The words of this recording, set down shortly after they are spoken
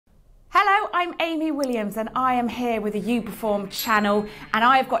I'm Amy Williams and I am here with the You Perform channel, and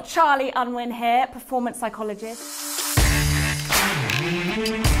I've got Charlie Unwin here, performance psychologist.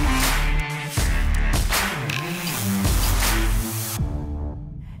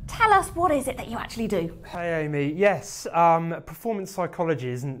 Tell us, what is it that you actually do? Hey Amy, yes, performance psychology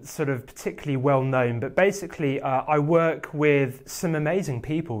isn't sort of particularly well known, but basically I work with some amazing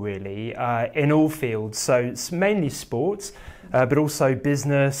people really in all fields, so it's mainly sports, but also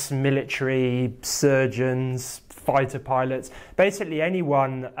business, military, surgeons, fighter pilots, basically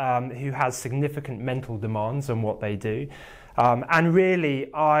anyone who has significant mental demands on what they do. And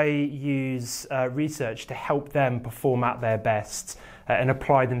really I use research to help them perform at their best and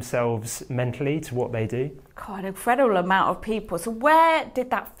apply themselves mentally to what they do. Quite an incredible amount of people. So where did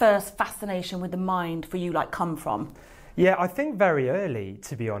that first fascination with the mind for you come from? Yeah, I think very early,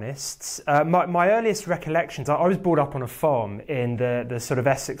 to be honest. My earliest recollections, I was brought up on a farm in the sort of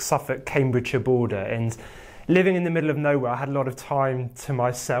Essex, Suffolk, Cambridgeshire border, and living in the middle of nowhere, I had a lot of time to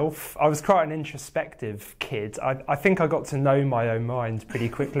myself. I was quite an introspective kid. I think I got to know my own mind pretty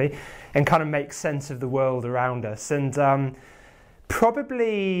quickly and kind of make sense of the world around us. And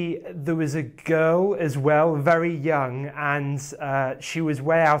probably there was a girl as well, very young, and she was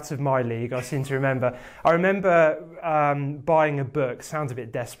way out of my league, I seem to remember. I remember buying a book, sounds a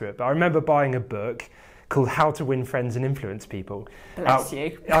bit desperate, but I remember buying a book called How to Win Friends and Influence People. Bless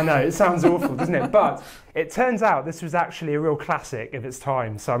you. I know, it sounds awful, doesn't it? But it turns out this was actually a real classic of its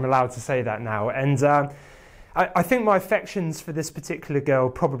time, so I'm allowed to say that now. And I think my affections for this particular girl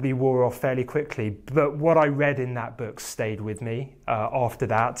probably wore off fairly quickly, but what I read in that book stayed with me after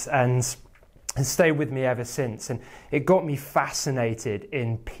that and has stayed with me ever since. And it got me fascinated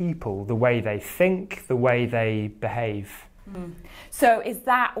in people, the way they think, the way they behave. So is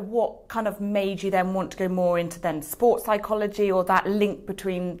that what kind of made you then want to go more into then sports psychology, or that link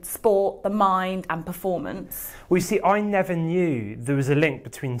between sport, the mind and performance? Well, you see, I never knew there was a link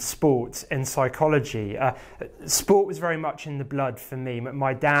between sport and psychology. Sport was very much in the blood for me.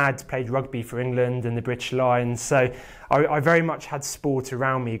 My dad played rugby for England and the British Lions, so I very much had sport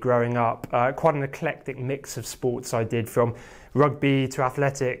around me growing up. Quite an eclectic mix of sports I did, from rugby to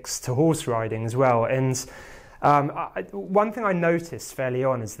athletics to horse riding as well. And one thing I noticed fairly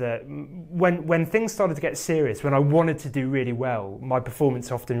on is that when things started to get serious, when I wanted to do really well, my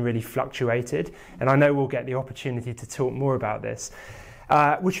performance often really fluctuated, and I know we'll get the opportunity to talk more about this,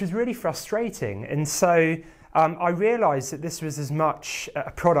 which was really frustrating. And so I realised that this was as much a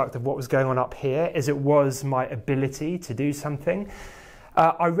product of what was going on up here as it was my ability to do something.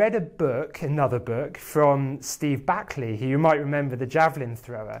 I read another book from Steve Backley, who you might remember, the javelin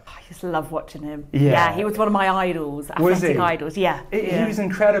thrower. I just love watching him. Yeah, he was one of my idols, athletic idols. Yeah. He was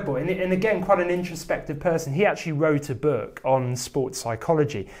incredible, and again, quite an introspective person. He actually wrote a book on sports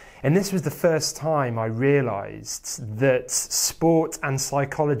psychology, and this was the first time I realised that sport and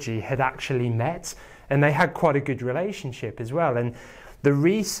psychology had actually met, and they had quite a good relationship as well. And the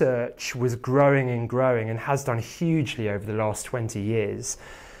research was growing and growing, and has done hugely over the last 20 years.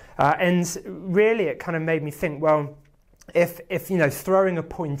 And really it kind of made me think, well, if you know, throwing a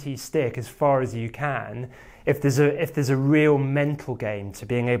pointy stick as far as you can, if there's a real mental game to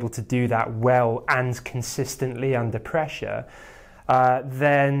being able to do that well and consistently under pressure,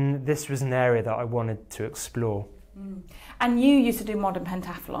 then this was an area that I wanted to explore. And you used to do modern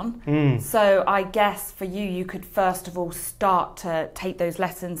pentathlon, so I guess for you, you could first of all start to take those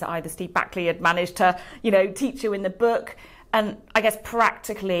lessons that either Steve Backley had managed to, teach you in the book, and I guess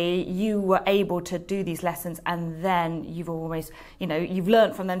practically you were able to do these lessons, and then you've always, you've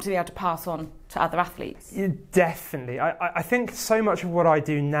learned from them to be able to pass on to other athletes. Yeah, definitely. I think so much of what I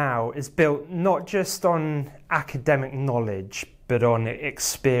do now is built not just on academic knowledge, but on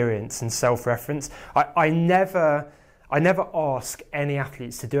experience and self-reference. I never ask any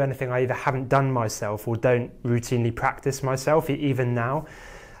athletes to do anything I either haven't done myself or don't routinely practice myself, even now.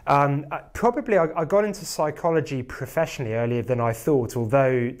 Probably I got into psychology professionally earlier than I thought,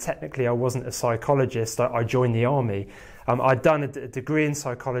 although technically I wasn't a psychologist. I joined the army. I'd done a degree in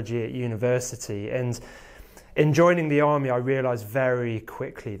psychology at university, and in joining the army, I realised very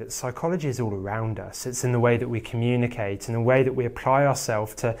quickly that psychology is all around us. It's in the way that we communicate, in the way that we apply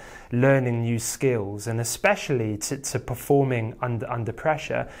ourselves to learning new skills, and especially to performing under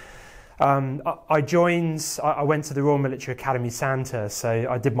pressure. I went to the Royal Military Academy Centre, so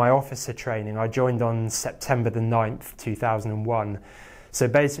I did my officer training. I joined on September the 9th, 2001. So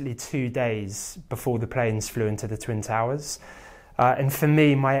basically 2 days before the planes flew into the Twin Towers. And for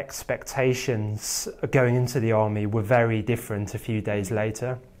me, my expectations going into the army were very different a few days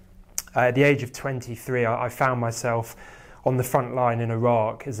later. At the age of 23, I found myself on the front line in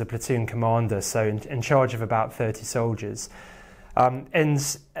Iraq as a platoon commander, so in charge of about 30 soldiers.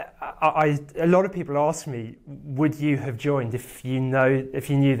 And a lot of people ask me, would you have joined if you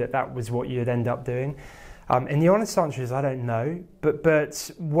knew that was what you'd end up doing? And the honest answer is I don't know.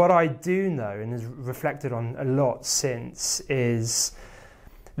 But what I do know, and has reflected on a lot since, is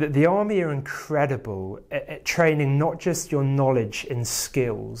that the Army are incredible at training not just your knowledge and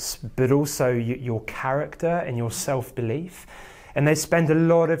skills, but also your character and your self-belief. And they spend a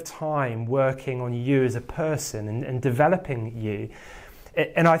lot of time working on you as a person and developing you.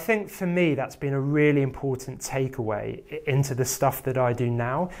 And I think for me, that's been a really important takeaway into the stuff that I do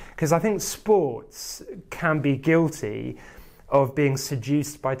now, because I think sports can be guilty of being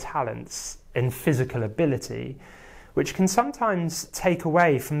seduced by talents and physical ability, which can sometimes take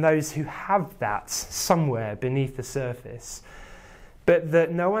away from those who have that somewhere beneath the surface. But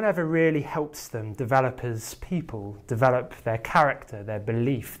that no one ever really helps them develop as people, develop their character, their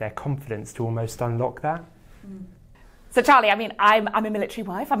belief, their confidence to almost unlock that. So Charlie, I mean, I'm a military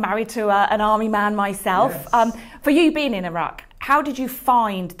wife. I'm married to an army man myself. Yes. For you being in Iraq, how did you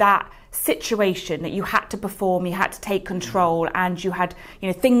find that situation that you had to perform, you had to take control, and you had,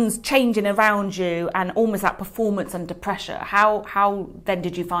 things changing around you and almost that performance under pressure? How then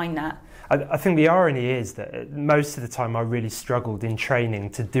did you find that? I think the irony is that most of the time I really struggled in training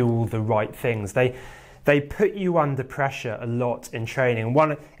to do all the right things. They put you under pressure a lot in training.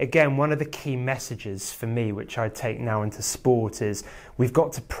 One of the key messages for me, which I take now into sport, is we've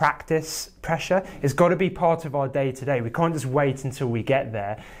got to practice pressure. It's got to be part of our day-to-day. We can't just wait until we get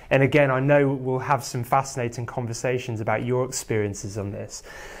there. And again, I know we'll have some fascinating conversations about your experiences on this.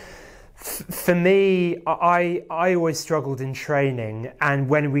 For me, I always struggled in training, and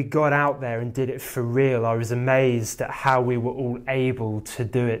when we got out there and did it for real, I was amazed at how we were all able to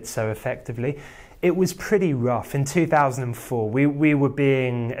do it so effectively. It was pretty rough. In 2004, we were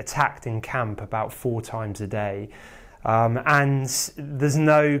being attacked in camp about 4 times a day, and there's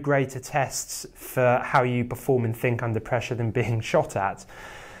no greater tests for how you perform and think under pressure than being shot at.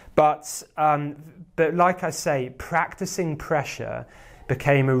 But like I say, practicing pressure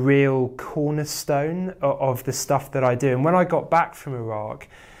became a real cornerstone of the stuff that I do. And when I got back from Iraq,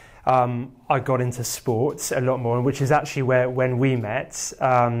 I got into sports a lot more, which is actually when we met,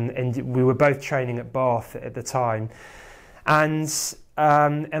 and we were both training at Bath at the time. And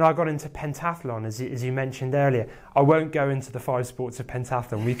I got into pentathlon, as you mentioned earlier. I won't go into the 5 sports of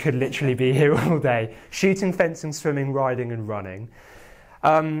pentathlon. We could literally be here all day. Shooting, fencing, swimming, riding and running.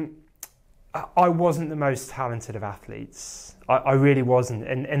 I wasn't the most talented of athletes. I really wasn't.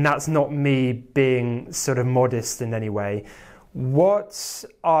 And that's not me being sort of modest in any way. What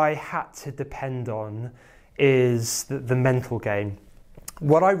I had to depend on is the mental game.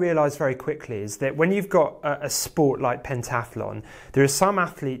 What I realised very quickly is that when you've got a sport like pentathlon, there are some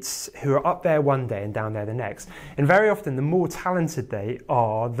athletes who are up there one day and down there the next. And very often, the more talented they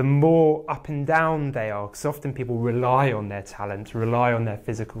are, the more up and down they are, because often people rely on their talent, rely on their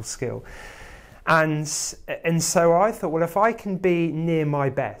physical skill. And so I thought, well, if I can be near my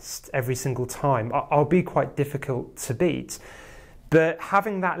best every single time, I'll be quite difficult to beat. But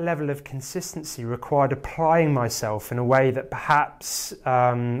having that level of consistency required applying myself in a way that perhaps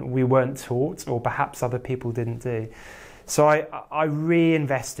we weren't taught, or perhaps other people didn't do. So I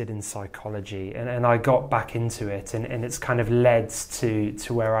reinvested in psychology, and I got back into it, and it's kind of led to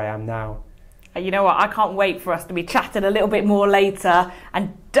where I am now. You know what, I can't wait for us to be chatting a little bit more later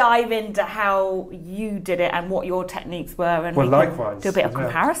and dive into how you did it and what your techniques were, and well, we likewise, do a bit of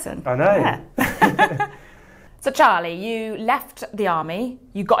comparison. I know. Yeah. So Charlie, you left the army,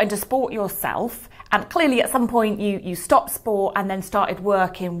 you got into sport yourself, and clearly at some point you stopped sport and then started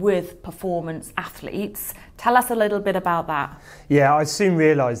working with performance athletes. Tell us a little bit about that. Yeah, I soon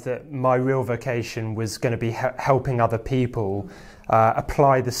realised that my real vocation was going to be helping other people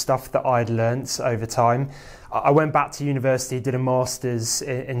apply the stuff that I'd learnt over time. I went back to university, did a master's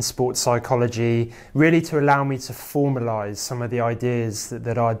in sports psychology, really to allow me to formalise some of the ideas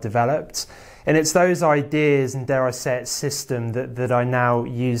that I'd developed. And it's those ideas, and dare I say it, system that I now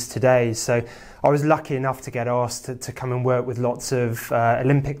use today. So I was lucky enough to get asked to come and work with lots of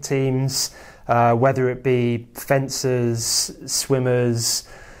Olympic teams, whether it be fencers, swimmers,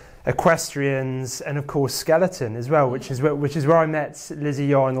 equestrians, and of course skeleton as well, which is where I met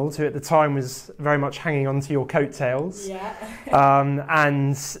Lizzie Arnold, who at the time was very much hanging on to your coattails. Yeah.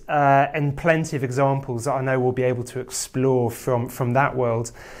 And plenty of examples that I know we'll be able to explore from that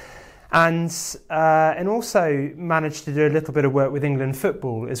world. And also managed to do a little bit of work with England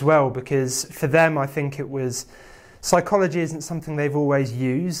football as well, because for them I think it was Psychology isn't something they've always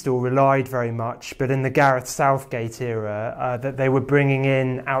used or relied very much, but in the Gareth Southgate era, that they were bringing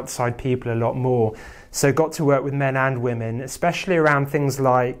in outside people a lot more. So got to work with men and women, especially around things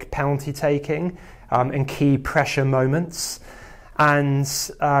like penalty taking and key pressure moments. And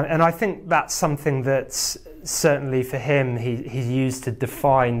I think that's something that's certainly for him, he's used to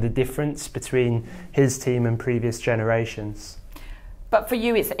define the difference between his team and previous generations. But for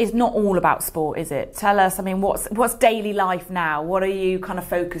you, it's not all about sport, is it? Tell us, I mean, what's daily life now? What are you kind of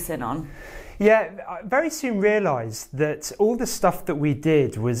focusing on? Yeah, I very soon realised that all the stuff that we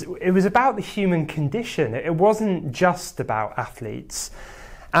did was about the human condition. It wasn't just about athletes.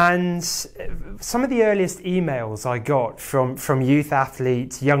 And some of the earliest emails I got from youth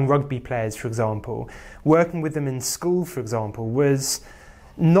athletes, young rugby players, for example, working with them in school, for example, was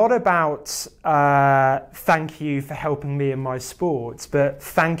not about thank you for helping me in my sports, but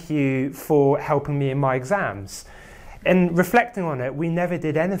thank you for helping me in my exams. And reflecting on it, we never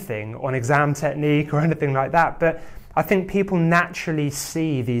did anything on exam technique or anything like that, but I think people naturally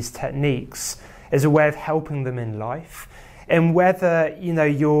see these techniques as a way of helping them in life. And whether,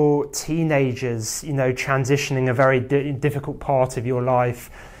 you're teenagers, transitioning a very difficult part of your life,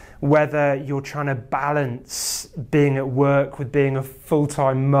 whether you're trying to balance being at work with being a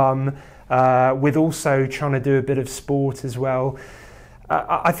full-time mum, with also trying to do a bit of sport as well.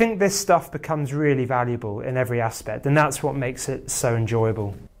 I think this stuff becomes really valuable in every aspect, and that's what makes it so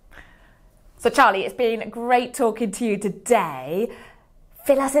enjoyable. So Charlie, it's been great talking to you today.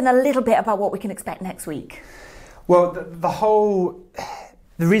 Fill us in a little bit about what we can expect next week. Well,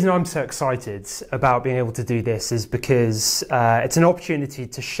 the reason I'm so excited about being able to do this is because it's an opportunity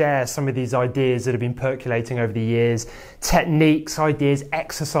to share some of these ideas that have been percolating over the years, techniques, ideas,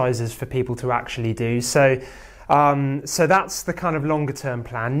 exercises for people to actually do. So that's the kind of longer term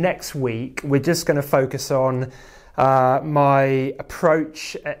plan. Next week, we're just going to focus on my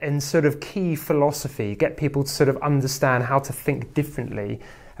approach and sort of key philosophy, get people to sort of understand how to think differently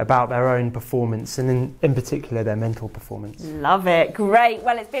about their own performance and in particular their mental performance. Love it. Great.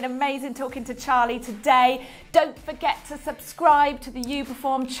 Well, it's been amazing talking to Charlie today. Don't forget to subscribe to the You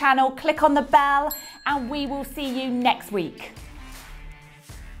Perform channel, click on the bell, and we will see you next week.